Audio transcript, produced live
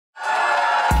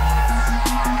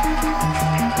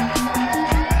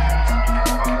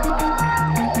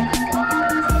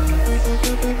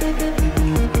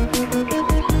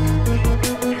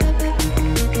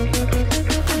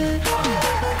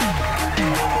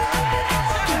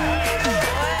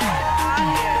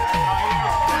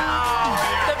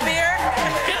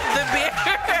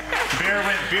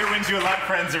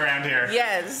friends around here.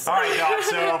 Yes. All right, y'all.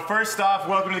 So first off,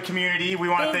 welcome to the community. We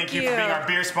want to thank you for being our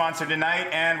beer sponsor tonight,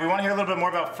 and we want to hear a little bit more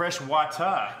about Fresh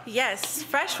Water. Yes,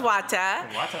 Fresh Water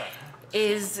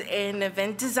is an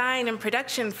event design and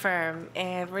production firm,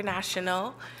 and we're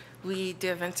national. We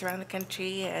do events around the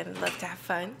country and love to have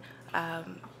fun.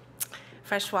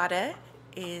 Fresh Water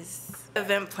is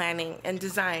event planning and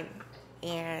design,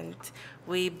 and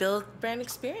we build brand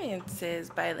experiences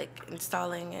by like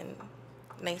installing in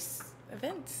nice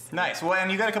events. Nice. Well,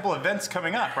 and you got a couple events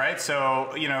coming up, right?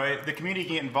 So, you know, the community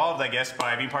can get involved, I guess,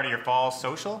 by being part of your fall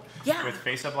social. Yeah. With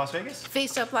Face Up Las Vegas.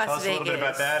 Face Up Las Vegas. Tell us a little bit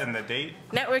about that and the date.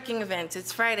 Networking event.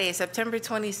 It's Friday, September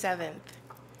 27th,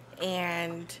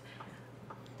 and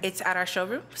it's at our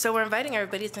showroom. So we're inviting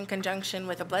everybody. It's in conjunction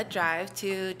with a blood drive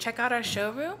to check out our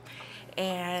showroom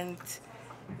and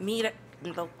meet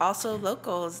also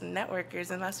locals and networkers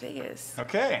in Las Vegas.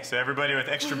 Okay, so everybody with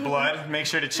extra blood, make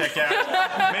sure to check out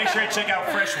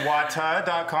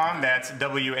freshwata.com. That's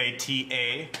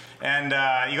WATA. And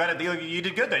you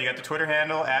did good though. You got the Twitter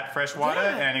handle at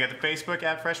Freshwata, and you got the Facebook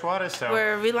at Freshwata. So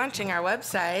we're relaunching our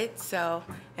website. So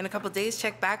in a couple days,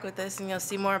 check back with us, and you'll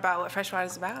see more about what Freshwata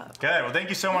is about. Good. Well, thank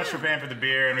you so much for paying for the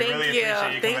beer, and we really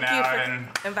appreciate you coming out and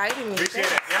inviting me. Appreciate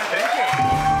it. Yeah, thank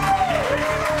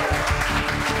you.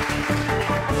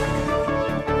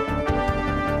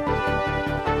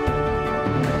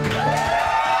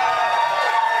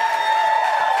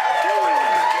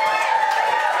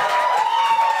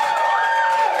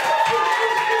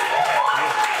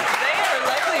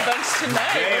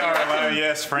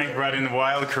 Yes, Frank brought in the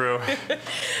wild crew.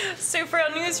 So for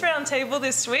our news roundtable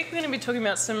this week, we're going to be talking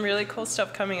about some really cool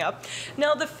stuff coming up.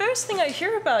 Now, the first thing I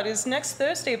hear about is next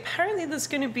Thursday. Apparently, there's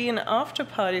going to be an after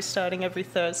party starting every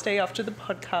Thursday after the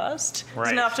podcast. Right.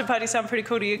 Does an after party sound pretty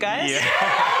cool to you guys?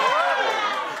 Yeah.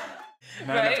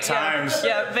 Not enough times.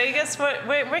 Yeah, Vegas,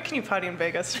 where can you party in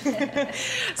Vegas?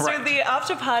 So the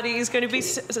after party is going to be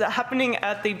happening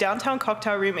at the Downtown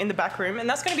Cocktail Room in the back room, and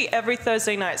that's going to be every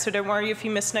Thursday night, so don't worry if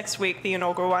you miss next week, the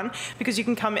inaugural one, because you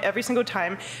can come every single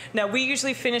time. Now, we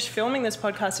usually finish filming this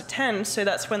podcast at 10, so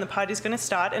that's when the party's going to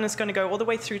start, and it's going to go all the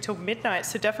way through till midnight,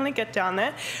 so definitely get down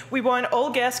there. We want all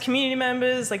guests, community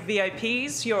members, like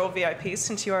VIPs, you're all VIPs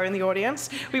since you are in the audience.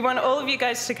 We want all of you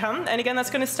guys to come, and again, that's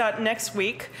going to start next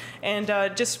week, and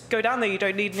just go down there. You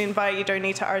don't need an invite. You don't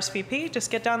need to RSVP.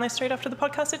 Just get down there straight after the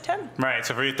podcast at 10. Right.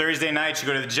 So for your Thursday night, you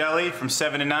go to the Jelly from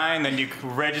 7 to 9. Then you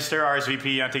register,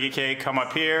 RSVP on Ticket Cake, come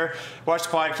up here, watch the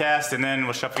podcast, and then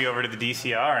we'll shuffle you over to the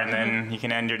DCR, and then you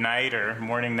can end your night or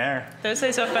morning there.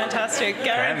 Thursdays are fantastic.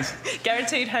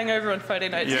 Guaranteed hangover on Friday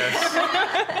nights.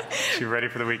 Yes. You're ready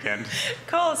for the weekend.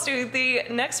 Cool. So the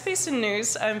next piece of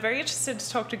news, I'm very interested to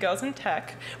talk to girls in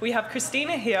tech. We have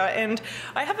Christina here, and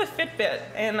I have a Fitbit,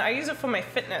 and I use it for my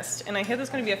fitness, and I hear there's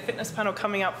going to be a fitness panel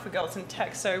coming up for girls in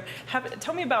tech. So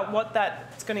tell me about what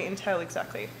that's going to entail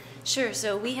exactly. Sure.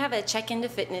 So we have a check-into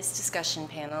fitness discussion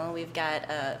panel. We've got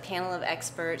a panel of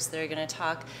experts that are going to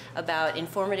talk about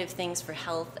informative things for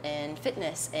health and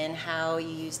fitness and how you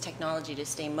use technology to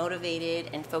stay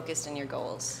motivated and focused on your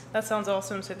goals. That sounds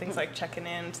awesome. So things like checking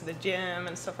in to the gym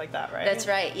and stuff like that, right? That's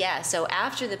right. Yeah. So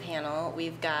after the panel,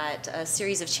 we've got a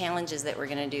series of challenges that we're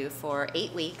going to do for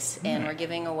 8 weeks, and we're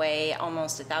giving away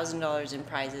almost $1,000 in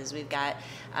prizes. We've got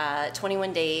a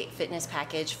 21-day fitness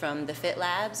package from the Fit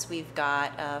Labs. We've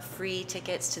got free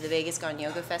tickets to the Vegas Gone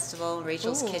Yoga Festival.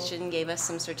 Rachel's Kitchen gave us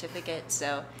some certificates,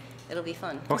 so it'll be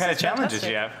fun. What kind of challenges do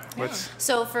you have?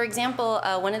 So, for example,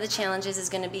 one of the challenges is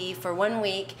going to be for 1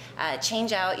 week,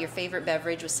 change out your favorite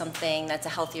beverage with something that's a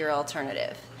healthier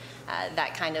alternative.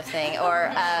 That kind of thing,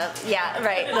 or yeah,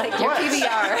 right, like your PBR.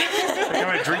 Like I'm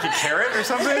gonna drink a carrot or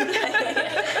something?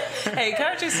 Hey,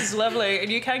 carrot juice is lovely,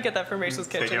 and you can get that from Rachel's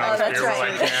Kitchen. Oh, that's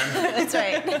right. That's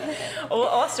right. Well,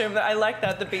 awesome. I like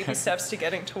that, the baby steps to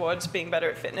getting towards being better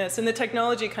at fitness, and the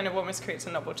technology kind of almost creates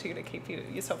a novelty to keep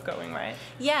yourself going, right?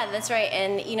 Yeah, that's right.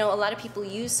 And you know, a lot of people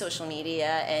use social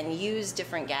media and use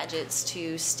different gadgets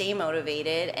to stay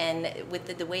motivated, and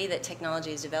with the way that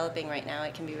technology is developing right now,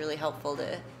 it can be really helpful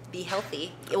to be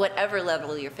healthy, whatever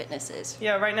level your fitness is.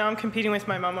 Yeah, right now I'm competing with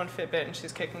my mom on Fitbit, and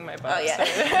she's kicking my butt. Oh, yeah.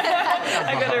 So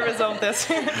I got to resolve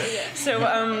this.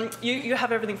 So you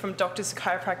have everything from doctors to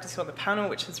chiropractors on the panel,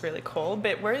 which is really cool.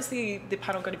 But where is the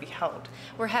panel going to be held?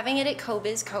 We're having it at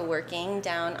Kobe's Co-working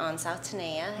down on South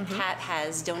Tenaya. Kat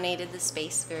has donated the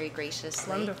space very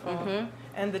graciously. Wonderful.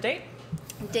 And the date?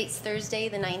 Date's Thursday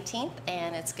the 19th,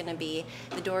 and it's going to be,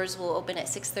 the doors will open at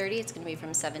 6:30. It's going to be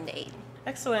from 7 to 8.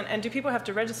 Excellent. And do people have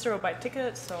to register or buy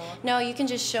tickets? Or? No, you can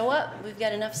just show up. We've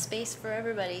got enough space for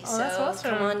everybody, so that's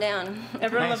awesome. come on down.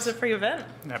 Everyone loves a free event.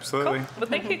 Absolutely. Cool. Well,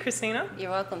 thank you, Christina. You're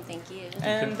welcome. Thank you.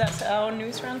 And that's our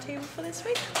news roundtable for this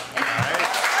week. All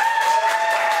right.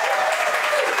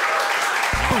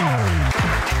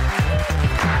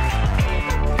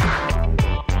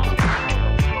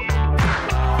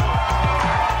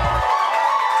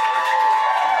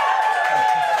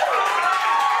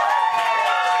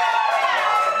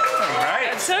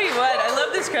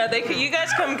 You guys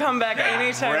come back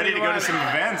anytime. Ready to you go want. to some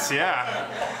events, yeah.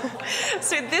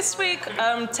 So this week,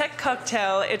 Tech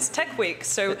Cocktail, it's Tech Week.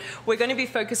 So we're going to be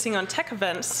focusing on tech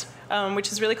events,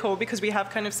 which is really cool because we have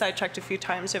kind of sidetracked a few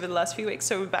times over the last few weeks.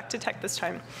 So we're back to tech this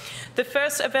time. The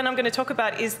first event I'm going to talk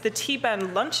about is the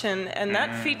T-Band Luncheon, and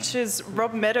that features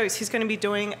Rob Meadows. He's going to be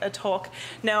doing a talk.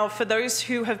 Now, for those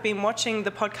who have been watching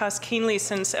the podcast keenly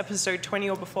since episode 20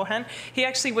 or beforehand, he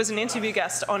actually was an interview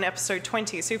guest on episode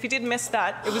 20. So if you did miss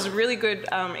that, it was a really good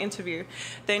interview.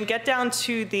 Then get down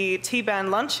to the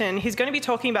T-Band Luncheon. He's going to be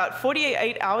talking about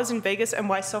 48 hours in Vegas and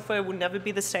why software will never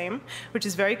be the same, which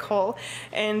is very cool.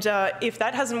 And if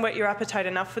that hasn't whet your appetite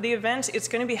enough for the event, it's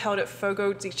going to be held at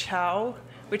Fogo de Chao,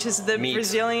 which is the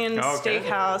Brazilian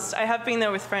steakhouse. I have been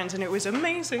there with friends, and it was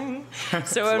amazing. So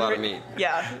it's a lot of meat.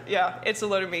 Yeah, it's a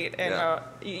lot of meat. And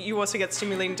you also get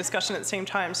stimulating discussion at the same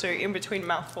time, so in between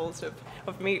mouthfuls of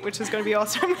meat, which is going to be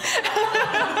awesome.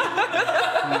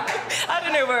 I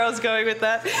don't know where I was going with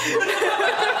that.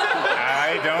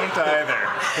 I don't either.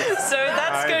 So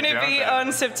that's going to be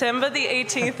on September the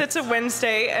 18th. It's a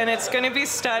Wednesday, and it's going to be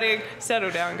starting...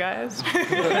 Settle down, guys.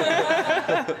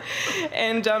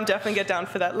 And definitely get down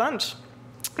for that lunch.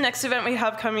 Next event we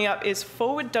have coming up is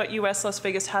Forward.us Las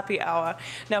Vegas Happy Hour.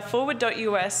 Now,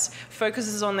 Forward.us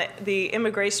focuses on the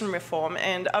immigration reform,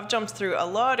 and I've jumped through a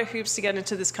lot of hoops to get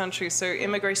into this country, so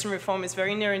immigration reform is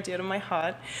very near and dear to my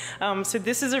heart. So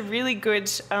this is a really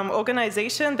good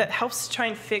organization that helps to try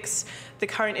and fix the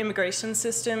current immigration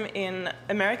system in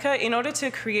America in order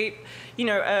to create,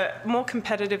 more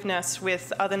competitiveness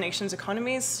with other nations'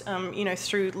 economies,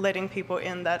 through letting people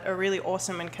in that are really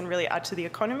awesome and can really add to the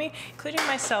economy, including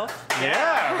myself.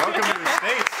 Yeah, welcome to the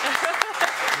States.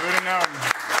 Who would have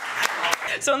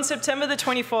known? So on September the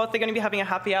 24th, they're going to be having a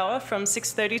happy hour from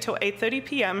 6:30 till 8:30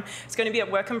 p.m. It's going to be at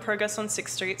Work in Progress on 6th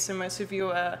Street, so most of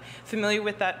you are familiar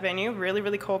with that venue. Really,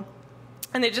 really cool.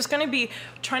 And they're just going to be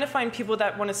trying to find people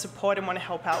that want to support and want to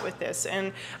help out with this.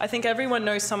 And I think everyone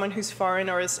knows someone who's foreign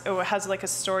or has like a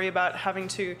story about having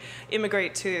to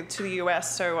immigrate to the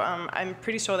US. So I'm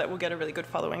pretty sure that we'll get a really good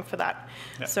following for that.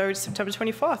 Yep. So September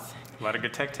 24th. A lot of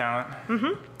good tech talent.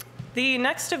 Mm-hmm. The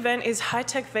next event is High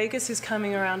Tech Vegas is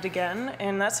coming around again,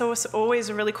 and that's always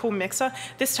a really cool mixer.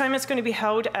 This time it's going to be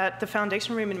held at the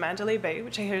Foundation Room in Mandalay Bay,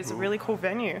 which I hear is a really cool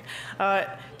venue.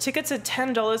 Tickets are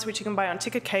 $10, which you can buy on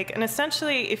Ticket Cake, and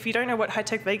essentially, if you don't know what High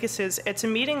Tech Vegas is, it's a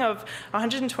meeting of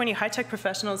 120 high-tech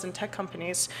professionals and tech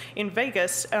companies in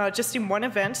Vegas, just in one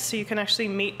event, so you can actually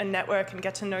meet and network and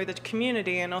get to know the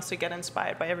community and also get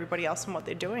inspired by everybody else and what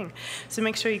they're doing. So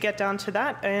make sure you get down to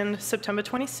that on September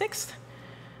 26th.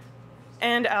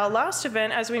 And our last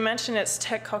event, as we mentioned, it's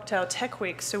Tech Cocktail Tech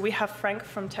Week. So we have Frank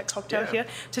from Tech Cocktail here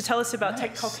to tell us about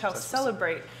Tech Cocktail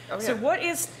Celebrate. So what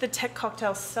is the Tech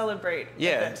Cocktail Celebrate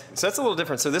event? So that's a little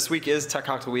different. So this week is Tech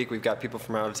Cocktail Week. We've got people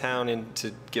from out of town in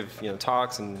to give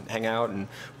talks and hang out, and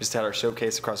we just had our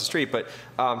showcase across the street. But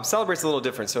Celebrate's a little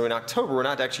different. So in October, we're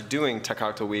not actually doing Tech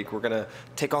Cocktail Week. We're going to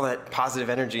take all that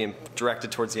positive energy and direct it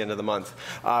towards the end of the month,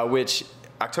 which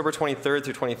October 23rd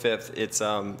through 25th,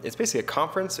 it's basically a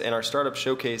conference and our startup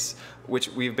showcase, which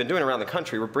we've been doing around the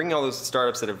country. We're bringing all those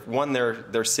startups that have won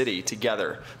their city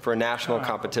together for a national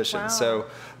competition. Wow. So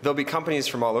there'll be companies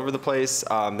from all over the place.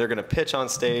 They're going to pitch on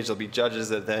stage. There'll be judges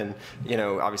that then,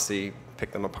 obviously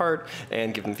pick them apart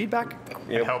and give them feedback.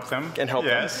 Help them. And help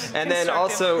them. And then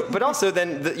also,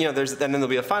 then there'll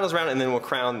be a finals round, and then we'll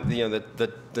crown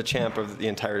the champ of the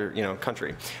entire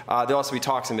country. There'll also be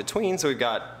talks in between. So we've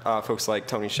got folks like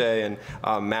Tony Shea and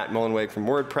Matt Mullenweg from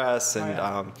WordPress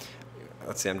and.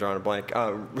 Let's see, I'm drawing a blank.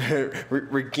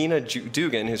 Regina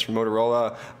Dugan, who's from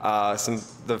Motorola,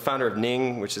 the founder of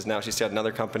Ning, which is now she's got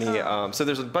another company. So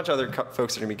there's a bunch of other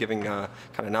folks that are going to be giving kind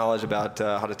of knowledge about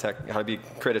how to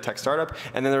create a tech startup.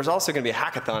 And then there's also going to be a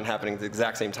hackathon happening at the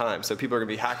exact same time. So people are going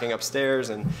to be hacking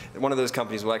upstairs, and one of those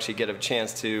companies will actually get a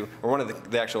chance to, or one of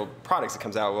the actual products that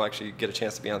comes out will actually get a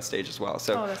chance to be on stage as well.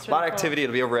 So a lot of activity.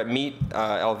 It'll be over at Meet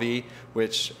LV,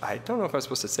 which I don't know if I'm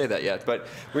supposed to say that yet, but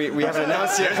we haven't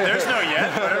announced yet. There's no yet.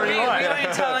 Whatever you want. We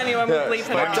won't tell anyone. We'll bleep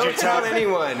it out. Don't tell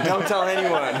anyone. Don't tell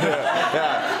anyone.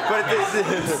 But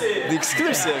the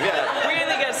exclusive, We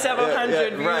only get several hundred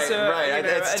 100 views. Right.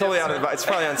 It's totally out of the. It's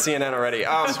probably on CNN already.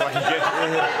 That's why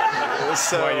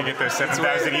you get those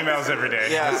 7,000 emails every day.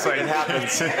 Yeah, it's like, it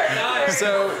happens.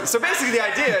 so basically, the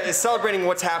idea is celebrating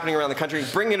what's happening around the country,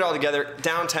 bringing it all together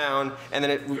downtown, and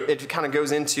then it kind of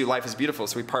goes into Life is Beautiful.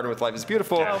 So we partner with Life is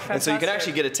Beautiful, and so you can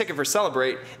actually get a ticket for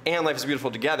Celebrate and Life is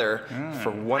Beautiful together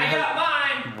for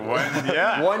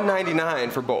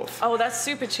 $199 for both. Oh, that's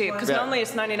super cheap because normally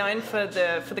it's $99 for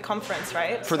the conference,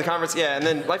 right? For the conference, yeah, and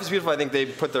then Life is Beautiful, I think they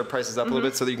put their prices up a little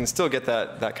bit so that you can still get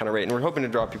that kind of rate, and we're hoping to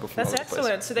draw people from all over the place. That's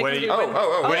excellent. So they what can do do.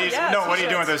 What are you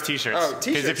doing with those T-shirts? Oh, T-shirts.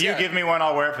 Because if you give me one,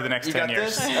 I'll wear it for the next 10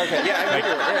 years. This? Okay, yeah, I do.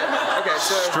 Yeah. Okay,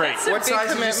 so straight. What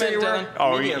size did you say you were?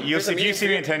 Oh, medium. if you see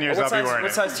me in 10 years, I'll be wearing it.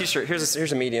 What size T-shirt?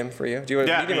 Here's a medium for you. Do you want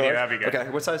a medium? Medium, that'd be good. Okay,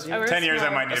 what size do you? 10 years, I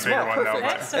might need a bigger one though.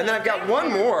 Perfect. And then I've got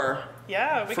one more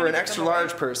for an extra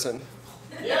large person.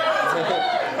 Don't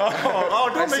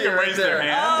make him raise their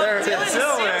hand. There it is. He's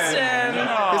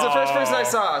the first person I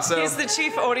saw. So he's the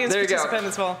chief audience participant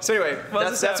as well. So anyway,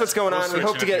 that's what's going on. We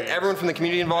hope to get everyone from the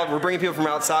community involved. We're bringing people from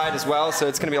outside as well, so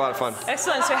it's going to be a lot of fun.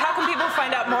 Excellent. So how can people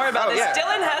find out more about this? Yeah.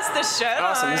 Dylan has the shirt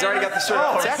Awesome. on. He's already got the shirt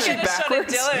on. It's actually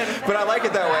backwards, but I like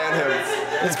it that way on him.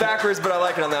 It's backwards, but I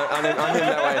like it on him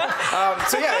that way.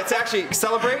 So yeah, it's actually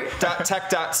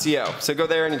celebrate.tech.co. So go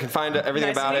there and you can find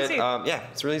everything about it. Yeah,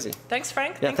 it's really easy. Thanks,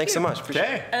 Frank. Yeah, thanks so much. Appreciate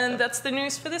it. And that's the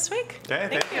news for this week. Okay,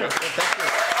 thank you. Thank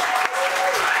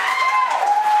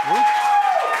you.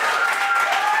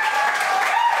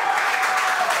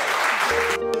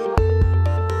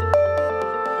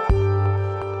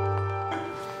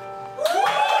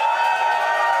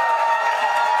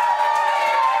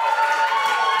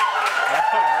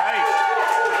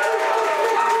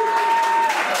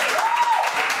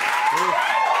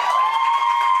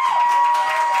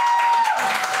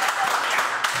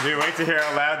 Wait to hear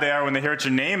how loud they are when they hear what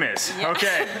your name is. Yeah.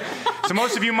 Okay, so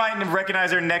most of you might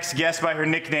recognize our next guest by her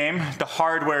nickname, the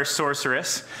Hardware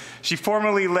Sorceress. She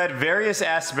formerly led various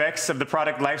aspects of the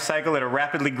product lifecycle at a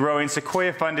rapidly growing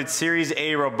Sequoia-funded Series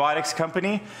A robotics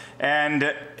company,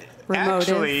 and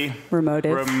Remotive.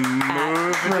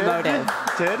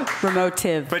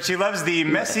 But she loves the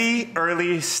messy,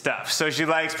 early stuff. So she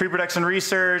likes pre-production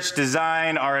research,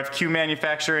 design, RFQ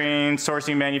manufacturing,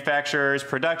 sourcing manufacturers,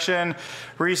 production,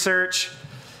 research.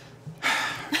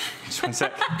 Just one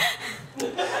sec.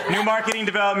 New marketing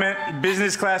development,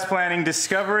 business class planning,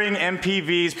 discovering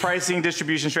MPVs, pricing,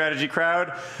 distribution strategy,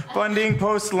 crowd funding,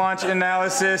 post-launch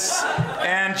analysis,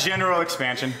 and general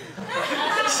expansion.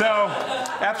 So,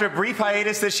 after a brief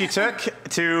hiatus that she took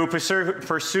to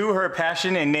pursue her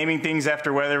passion in naming things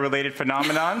after weather-related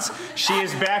phenomenons, she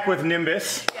is back with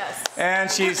Nimbus. Yes.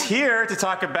 And she's here to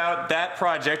talk about that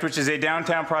project, which is a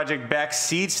Downtown Project-backed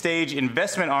seed stage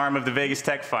investment arm of the Vegas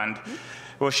Tech Fund.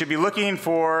 Well, she'll be looking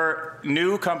for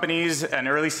new companies and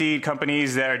early seed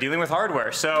companies that are dealing with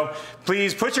hardware. So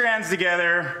please put your hands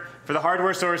together for the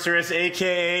Hardware Sorceress,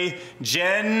 AKA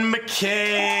Jen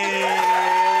McCabe.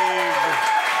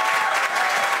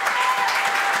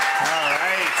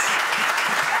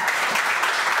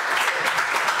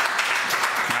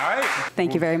 All right.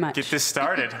 Thank you very much. Get this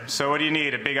started. So what do you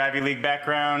need? A big Ivy League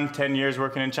background, 10 years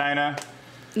working in China?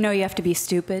 No, you have to be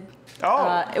stupid.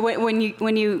 Oh. When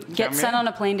you get sent on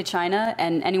a plane to China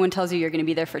and anyone tells you you're going to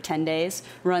be there for 10 days,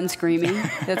 run screaming.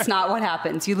 That's not what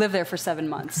happens. You live there for 7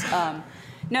 months.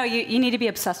 No, you need to be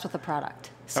obsessed with the product.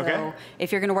 So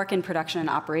if you're going to work in production and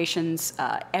operations,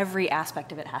 every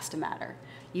aspect of it has to matter.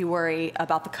 You worry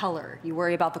about the color. You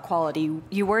worry about the quality.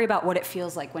 You worry about what it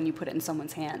feels like when you put it in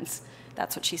someone's hands.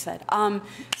 That's what she said.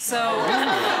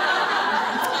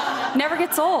 Never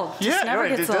gets old. Just never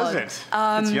gets old. Doesn't.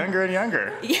 It's younger and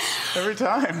younger every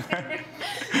time.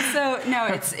 So no,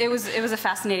 it was a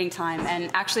fascinating time, and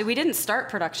actually we didn't start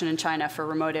production in China for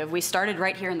Remotive. We started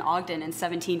right here in the Ogden in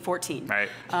 1714, right.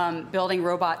 Building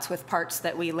robots with parts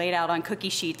that we laid out on cookie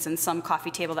sheets and some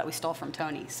coffee table that we stole from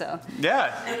Tony. So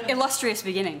illustrious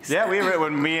beginnings. Yeah,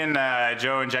 when me and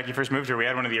Joe and Jackie first moved here, we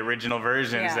had one of the original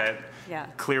versions that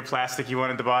clear plastic you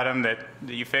wanted at the bottom that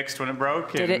you fixed when it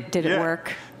broke. Did it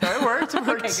work? No, it worked. It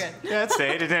worked. Okay, good. Yeah, it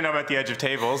stayed. It didn't know about the edge of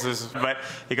tables, but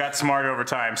it got smarter over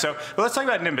time. So, let's talk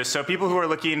about Nimbus. So, people who are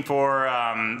looking for,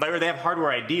 or they have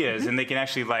hardware ideas, and they can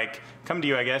actually come to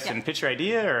you, I guess, and pitch your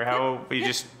idea, or how you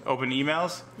just open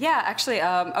emails? Yeah, actually,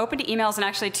 open to emails, and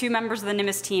actually 2 members of the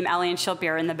Nimbus team, Allie and Shilpi,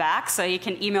 are in the back, so you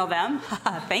can email them.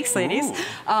 Thanks, ladies.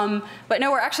 But no,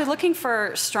 we're actually looking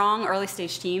for strong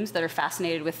early-stage teams that are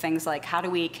fascinated with things like how do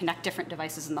we connect different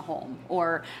devices in the home,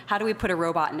 or how do we put a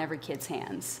robot in every kid's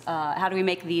hands? How do we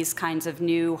make these kinds of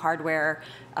new hardware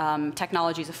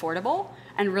technologies affordable?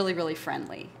 and really, really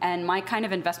friendly. And my kind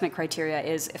of investment criteria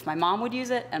is if my mom would use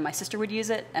it, and my sister would use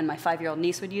it, and my 5-year-old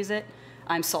niece would use it,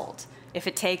 I'm sold. If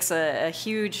it takes a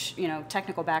huge,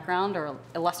 technical background or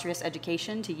illustrious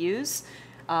education to use,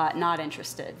 not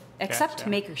interested. Except Gotcha.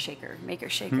 Maker Shaker. Maker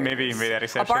Shaker. Maybe you made that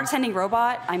exception. A bartending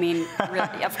robot. I mean,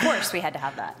 really, of course we had to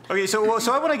have that. Okay, so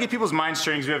I want to get people's mind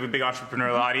strings. We have a big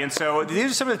entrepreneurial audience. So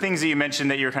these are some of the things that you mentioned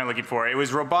that you were kind of looking for. It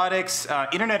was robotics,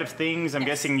 Internet of Things. I'm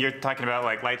guessing you're talking about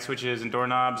like light switches and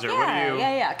doorknobs, or what are you?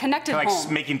 Yeah. Connected kind of home.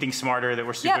 like making things smarter that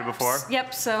were stupid before.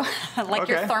 Yep. So like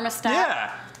your thermostat.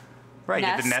 Yeah. Right,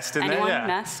 Nest. get the Nest in Anyone? there, yeah.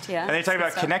 Nest, yeah. And then you talk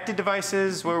about So- connected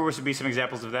devices. What would be some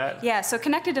examples of that? Yeah, so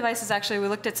connected devices, actually, we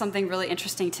looked at something really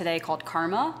interesting today called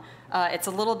Karma. It's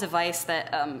a little device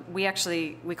that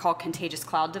we call contagious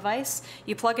cloud device.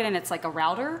 You plug it in, it's like a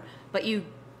router, but you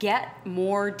get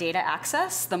more data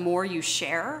access the more you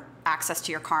share access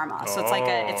to your Karma. So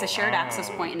it's a shared access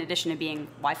point in addition to being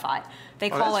Wi-Fi. They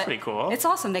call that's it, pretty cool. It's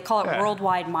awesome. They call it Yeah.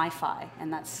 worldwide MiFi,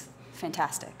 and that's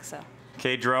fantastic. So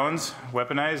Okay, drones,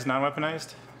 weaponized,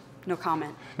 non-weaponized? no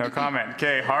comment. No comment.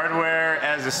 Okay, hardware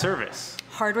as a service.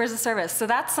 Hardware as a service. So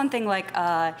that's something like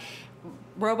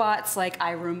robots like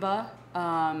iRoomba,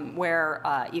 where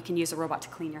you can use a robot to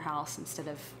clean your house instead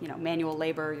of manual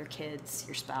labor, your kids,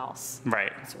 your spouse,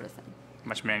 Right. that sort of thing.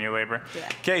 Much manual labor. Yeah.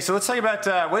 Okay, so let's talk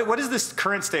about what does this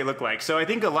current state look like? So I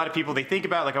think a lot of people, they think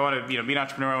about like I want to be an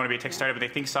entrepreneur, I want to be a tech startup, but they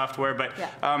think software. But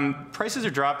prices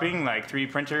are dropping. Like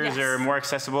 3D printers are more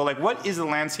accessible. Like what is the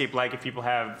landscape like if people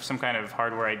have some kind of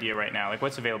hardware idea right now? Like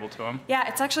what's available to them? Yeah,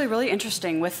 it's actually really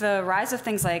interesting with the rise of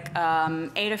things like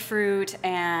Adafruit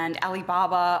and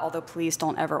Alibaba. Although please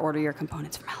don't ever order your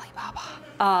components from Alibaba.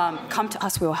 Come to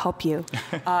us, we will help you.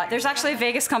 There's actually a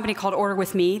Vegas company called Order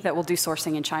With Me that will do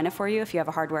sourcing in China for you if you have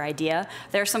a hardware idea.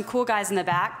 There are some cool guys in the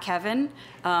back, Kevin,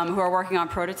 who are working on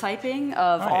prototyping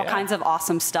of all kinds of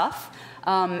awesome stuff.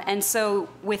 And so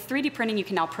with 3D printing, you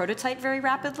can now prototype very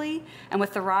rapidly. And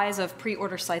with the rise of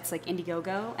pre-order sites like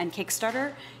Indiegogo and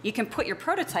Kickstarter, you can put your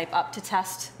prototype up to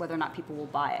test whether or not people will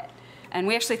buy it. And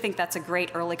we actually think that's a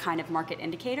great early kind of market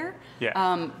indicator.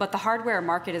 Yeah. But the hardware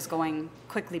market is going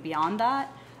quickly beyond that.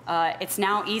 It's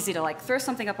now easy to throw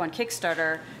something up on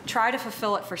Kickstarter, try to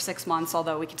fulfill it for 6 months,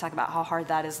 although we can talk about how hard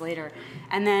that is later.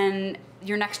 And then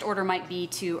your next order might be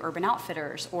to Urban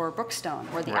Outfitters or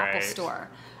Brookstone or the Apple Store.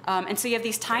 And so you have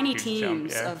these tiny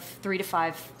teams of 3 to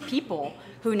 5 people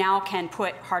who now can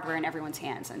put hardware in everyone's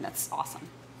hands, and that's awesome.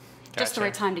 Gotcha. Just the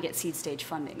right time to get seed stage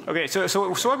funding. Okay, so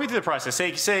walk me through the process.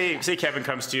 Say Kevin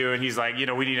comes to you and he's like, we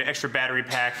need an extra battery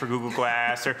pack for Google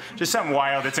Glass, or just something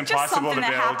wild that's impossible to build,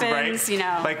 that happens,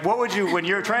 right? Like, what would you, when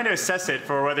you're trying to assess it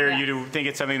for whether you think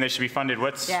it's something that should be funded?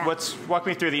 Walk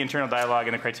me through the internal dialogue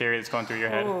and the criteria that's going through your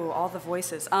head. Oh, all the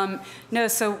voices. No,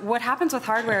 so what happens with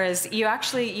hardware is you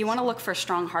want to look for a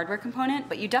strong hardware component,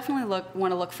 but you definitely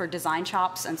want to look for design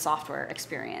chops and software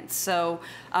experience. So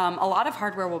a lot of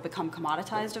hardware will become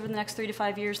commoditized over the next 3 to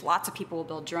 5 years. Lots of people will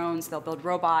build drones, they'll build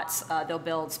robots, they'll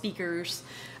build speakers.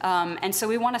 And so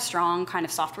we want a strong kind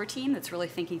of software team that's really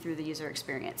thinking through the user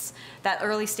experience. That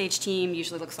early stage team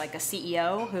usually looks like a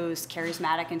CEO who's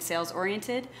charismatic and sales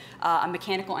oriented, a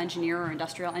mechanical engineer or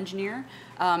industrial engineer,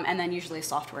 and then usually a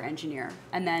software engineer.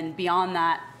 And then beyond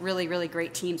that, really, really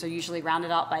great teams are usually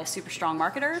rounded out by a super strong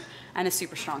marketer and a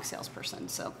super strong salesperson.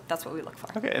 So that's what we look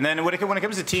for. Okay, and then when it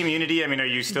comes to team unity, are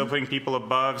you still putting people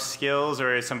above skills,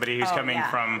 or is somebody who's coming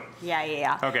from?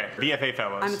 Yeah. Okay, VFA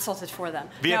fellows. I'm insulted for them.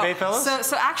 VFA fellows?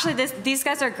 So actually, these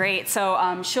guys are great. So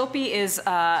Shilpi is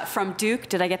from Duke.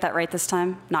 Did I get that right this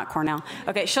time? Not Cornell.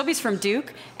 Okay, Shilpi's from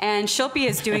Duke, and Shilpi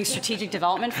is doing strategic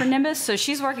development for Nimbus. So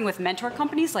she's working with mentor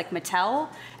companies like Mattel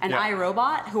and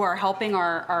iRobot, who are helping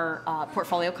our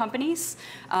portfolio companies.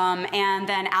 And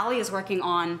then Ali is working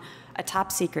on a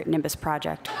top secret Nimbus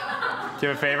project. Do you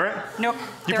have a favorite? Nope.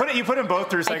 You put them both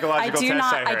through psychological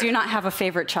tests. I do not have a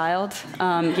favorite child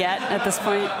yet at this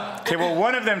point. Okay, well,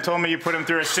 one of them told me you put him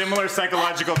through a similar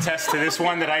psychological test to this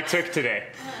one that I took today.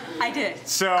 I did.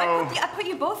 So I put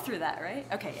you both through that, right?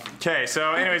 Okay, yeah. Okay,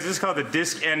 so anyways, this is called the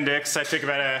Disc Index. I took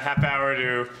about a half hour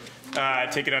to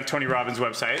take it on Tony Robbins'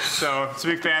 website. So it's a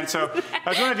big fan. So I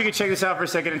was wondering if you could check this out for a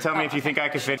second and tell me if you think I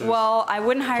could fit this. Well, I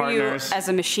wouldn't hire Partners. you as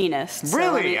a machinist.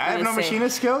 Really? I have no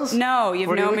machinist skills? No, you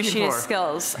have no machinist for?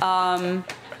 skills.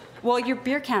 Well, your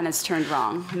beer can is turned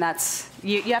wrong, and that's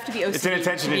you have to be OCD. It's an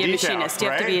attention to be to a detail, machinist. You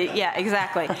have to right? be, yeah,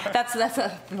 exactly. That's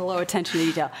a low attention to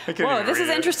detail. Whoa, this is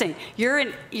interesting.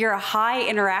 You're a high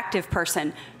interactive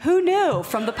person. Who knew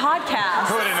from the podcast?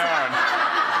 Who would have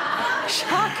known?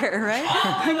 Shocker, right?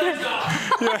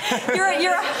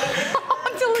 you're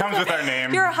Comes with our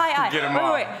name. You're a high I. Get 'em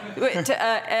all. Wait.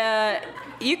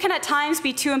 You can at times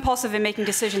be too impulsive in making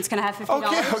decisions. Can I have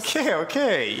 $50?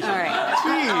 Okay. All right.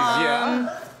 Jeez,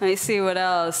 yeah. Let me see what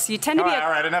else. You tend to be. All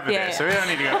right, enough of this. So we don't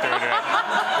need to go through it.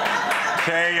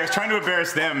 Okay, I was trying to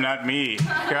embarrass them, not me.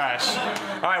 Gosh.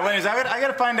 All right, Lenny's, I got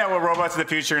to find out what robots of the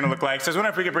future are going to look like. So I was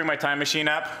wondering if we could bring my time machine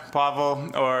up, Pavel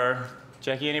or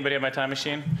Jackie. Anybody have my time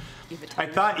machine? I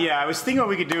thought, I was thinking what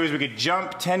we could do is we could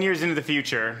jump 10 years into the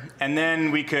future, and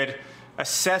then we could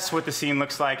assess what the scene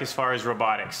looks like as far as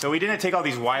robotics. So we didn't take all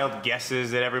these wild guesses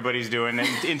that everybody's doing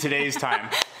in today's time.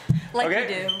 Like you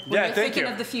do when you're thinking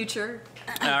of the future.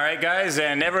 All right, guys,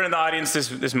 and everyone in the audience,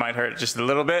 this might hurt just a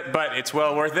little bit, but it's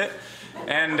well worth it.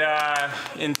 And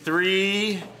in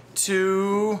 3,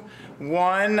 2,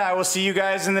 1, I will see you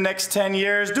guys in the next 10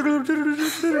 years. Really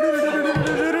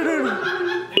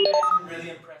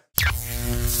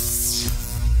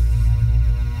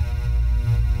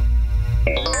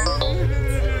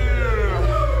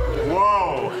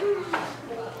Whoa.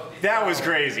 That was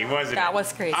crazy, wasn't it? That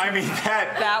was crazy. I mean,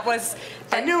 that was...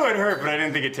 I knew it hurt, but I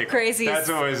didn't think it'd take crazy off.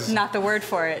 Is not the word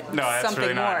for it. No, that's something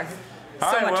really not. more.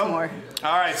 All so right, much more.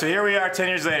 All right, so here we are 10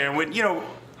 years later. And when,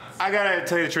 I gotta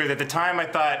tell you the truth. At the time, I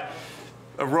thought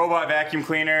a robot vacuum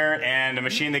cleaner and a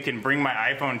machine that can bring my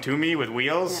iPhone to me with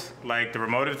wheels, like the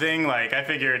remote thing, like I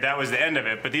figured that was the end of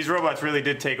it. But these robots really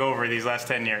did take over these last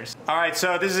 10 years. All right,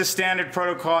 so this is a standard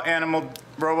protocol animal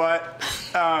robot.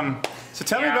 So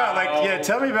tell me about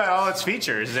tell me about all its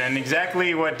features and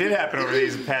exactly what did happen over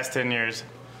these past 10 years.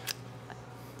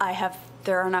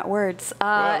 There are not words.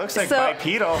 Well, it looks like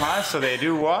bipedal, huh? So they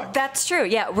do walk? That's true,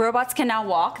 yeah. Robots can now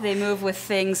walk. They move with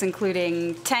things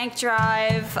including tank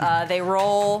drive, they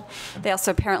roll. They also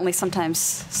apparently sometimes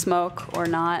smoke or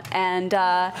not. And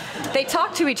they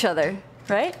talk to each other,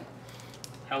 right?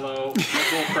 Hello,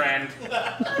 little friend.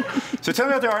 So tell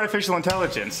me about their artificial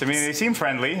intelligence. I mean, they seem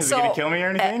friendly. Is it going to kill me or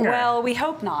anything? Well, we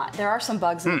hope not. There are some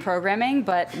bugs in the programming,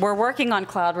 but we're working on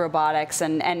cloud robotics,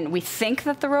 and we think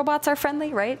that the robots are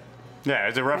friendly, right? Yeah,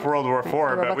 it's a rough World War IV,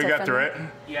 but we got through it.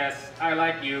 Yes, I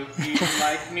like you. Do you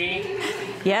like me?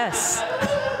 Yes,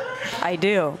 I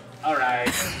do. All right.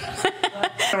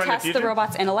 Test the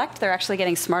robot's intellect. They're actually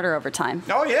getting smarter over time.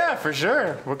 Oh yeah, for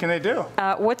sure. What can they do?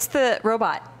 What's the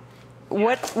robot?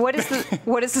 What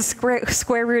is the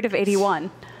square root of 81?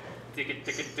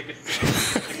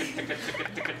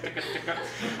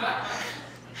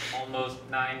 Almost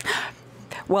 9.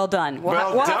 Well done.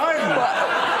 Well done.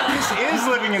 This is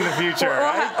living in the future,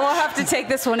 right? We'll have to take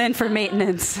this one in for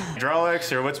maintenance.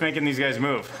 Hydraulics, or what's making these guys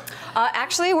move?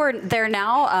 Actually, they're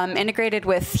now integrated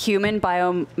with human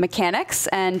biomechanics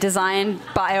and designed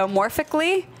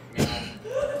biomorphically.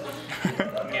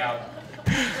 Meow.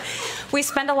 We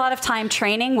spend a lot of time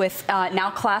training with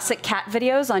now classic cat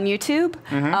videos on YouTube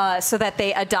so that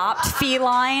they adopt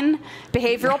feline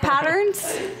behavioral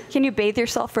patterns. Can you bathe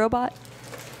yourself, robot?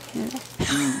 Yeah.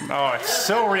 Oh, it's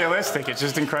so realistic. It's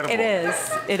just incredible. It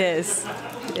is. It is.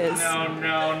 It is. No.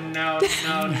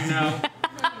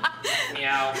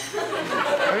 Meow.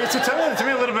 Okay, so tell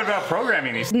me a little bit about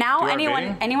programming these. Now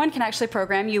anyone can actually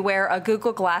program. You wear a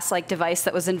Google Glass-like device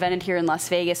that was invented here in Las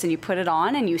Vegas, and you put it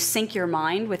on, and you sync your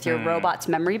mind with your robot's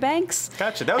memory banks.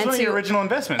 Gotcha. That was one of your original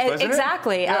investments, wasn't it?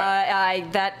 Exactly. Yeah.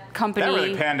 That company. That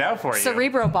really panned out for you.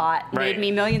 Cerebrobot made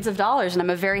me millions of dollars, and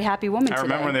I'm a very happy woman today. I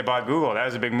remember when they bought Google. That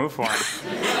was a big move for them.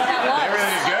 That was. They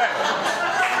really did good.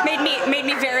 Made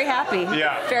me very happy.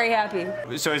 Yeah. Very happy.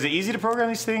 So is it easy to program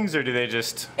these things, or do they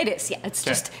just? It is. Yeah. It's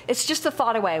just a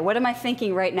thought away. What am I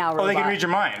thinking right now, robot? Oh, they can read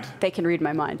your mind. They can read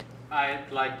my mind. I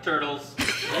like turtles.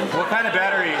 What kind of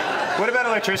battery? What about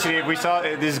electricity? Have we saw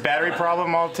this battery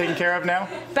problem all taken care of now?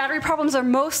 Battery problems are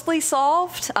mostly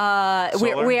solved.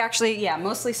 We actually,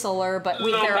 mostly solar, but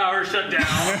Low power shut down.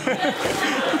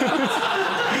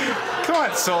 Come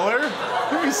on, solar.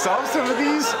 Can we solve some of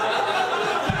these?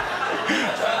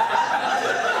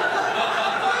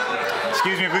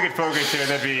 Excuse me, if we could focus here,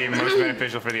 that'd be most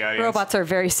beneficial for the audience. Robots are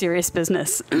very serious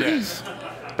business. Yes.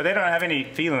 But they don't have any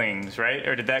feelings, right?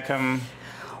 Or did that come?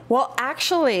 Well,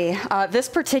 actually, this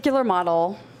particular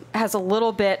model has a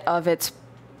little bit of its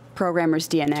programmer's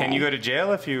DNA. Can you go to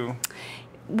jail if you?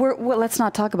 Let's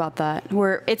not talk about that.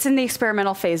 It's in the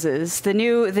experimental phases. The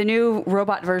new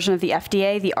robot version of the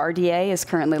FDA, the RDA, is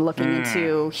currently looking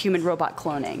into human-robot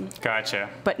cloning. Gotcha.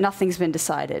 But nothing's been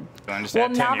decided. Well,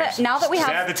 now that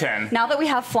we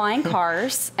have flying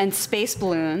cars and space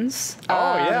balloons. We're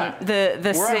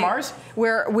on Mars?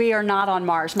 We are not on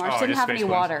Mars. Mars didn't have any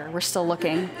water. We're still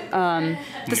looking. The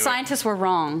scientists were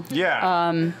wrong.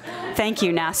 Yeah. Thank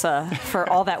you, NASA, for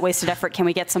all that wasted effort. Can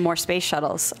we get some more space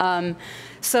shuttles?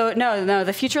 So no,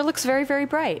 the future looks very, very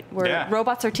bright.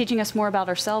 Robots are teaching us more about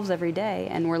ourselves every day,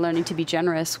 and we're learning to be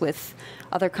generous with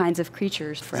other kinds of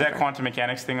creatures. Is that quantum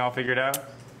mechanics thing all figured out?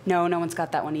 No, no one's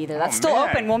got that one either. That's still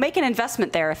open. We'll make an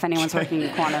investment there if anyone's working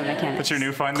in quantum mechanics. What's your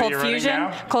new fund that you're running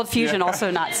now? Cold fusion,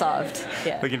 also not solved.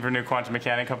 Yeah. Looking for new quantum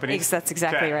mechanic companies? That's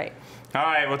exactly right. All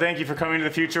right, well, thank you for coming to the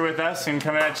future with us and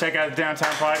coming out and check out the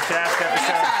Downtown Podcast,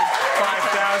 episode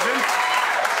 5000.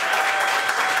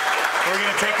 We're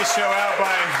going to take the show out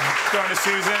by going to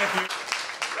Susan.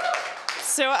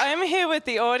 So I'm here with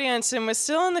the audience, and we're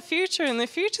still in the future, and the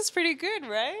future's pretty good,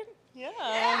 right?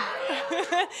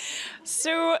 Yeah.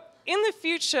 So in the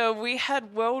future, we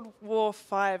had World War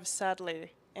V,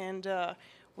 sadly, and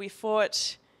we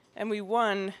fought, and we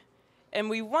won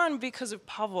because of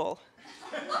Pavel.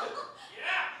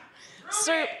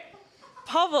 So,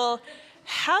 Pavel,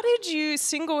 how did you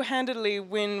single-handedly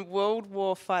win World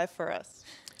War V for us?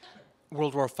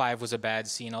 World War V was a bad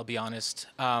scene, I'll be honest.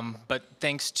 But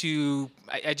thanks to,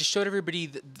 I just showed everybody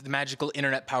the magical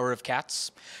internet power of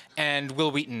cats and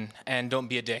Will Wheaton and Don't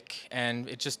Be a Dick. And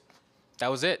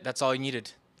that was it. That's all you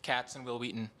needed. Cats and Will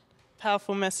Wheaton.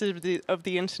 Powerful message of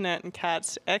the internet and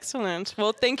cats. Excellent.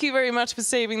 Well, thank you very much for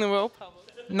saving the world, Pavel.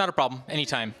 Not a problem.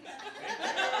 Anytime.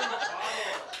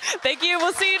 Thank you.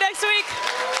 We'll see you next week.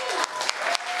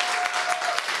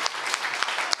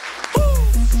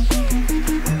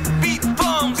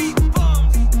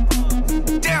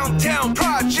 Downtown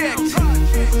Project.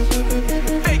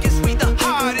 Vegas, we the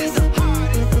hardest.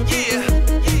 Yeah.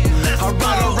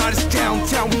 Alright, it's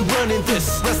downtown, we running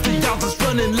this. Rest of y'all just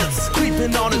running lips.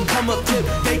 Creeping on and come up tip.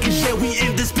 Making sure we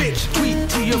in this bitch. Tweet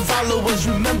to your followers,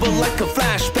 remember like a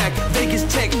flashback. Vegas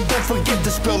Tech, don't forget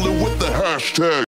to spell it with the hashtag.